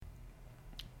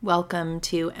Welcome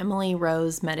to Emily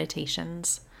Rose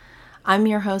Meditations. I'm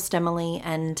your host, Emily,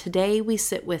 and today we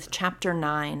sit with Chapter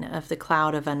 9 of the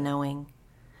Cloud of Unknowing.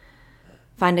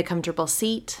 Find a comfortable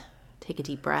seat, take a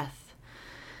deep breath,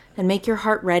 and make your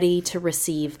heart ready to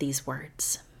receive these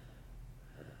words.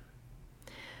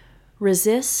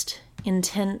 Resist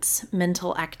intense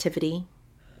mental activity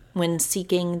when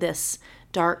seeking this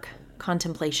dark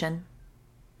contemplation.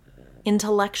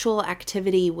 Intellectual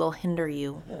activity will hinder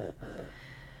you.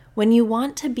 When you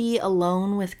want to be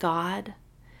alone with God,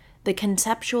 the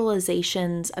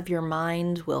conceptualizations of your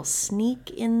mind will sneak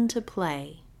into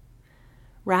play.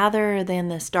 Rather than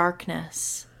this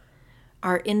darkness,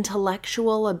 our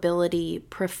intellectual ability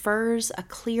prefers a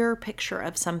clear picture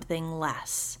of something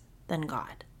less than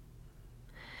God.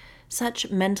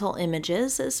 Such mental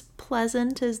images, as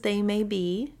pleasant as they may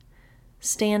be,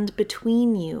 stand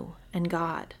between you and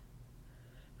God.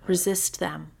 Resist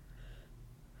them.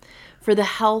 For the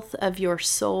health of your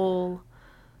soul,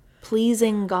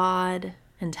 pleasing God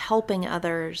and helping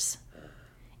others,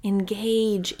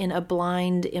 engage in a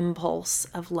blind impulse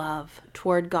of love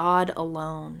toward God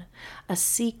alone, a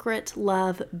secret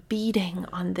love beating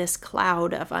on this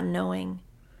cloud of unknowing.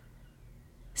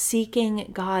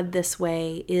 Seeking God this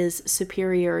way is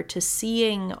superior to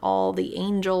seeing all the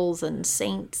angels and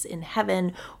saints in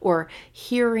heaven or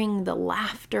hearing the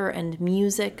laughter and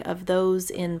music of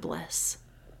those in bliss.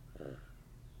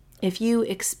 If you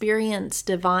experience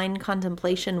divine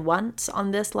contemplation once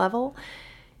on this level,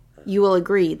 you will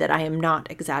agree that I am not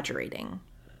exaggerating.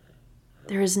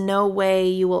 There is no way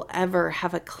you will ever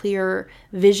have a clear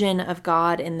vision of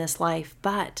God in this life,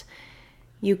 but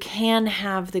you can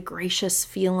have the gracious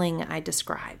feeling I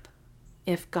describe,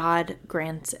 if God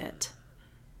grants it.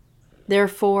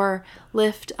 Therefore,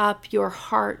 lift up your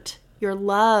heart, your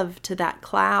love to that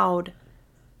cloud.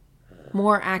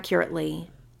 More accurately,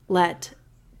 let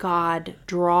God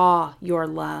draw your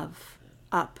love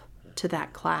up to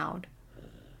that cloud.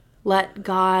 Let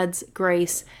God's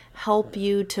grace help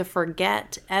you to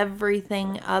forget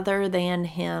everything other than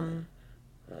Him.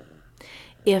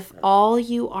 If all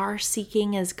you are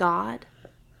seeking is God,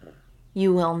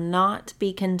 you will not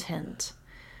be content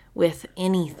with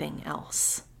anything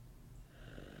else.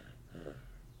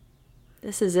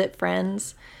 This is it,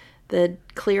 friends. The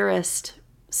clearest,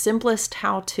 simplest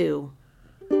how-to.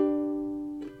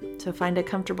 So find a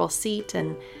comfortable seat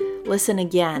and listen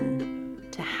again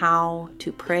to how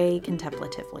to pray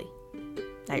contemplatively.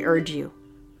 I urge you.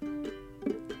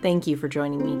 Thank you for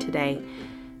joining me today.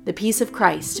 The peace of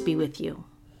Christ be with you.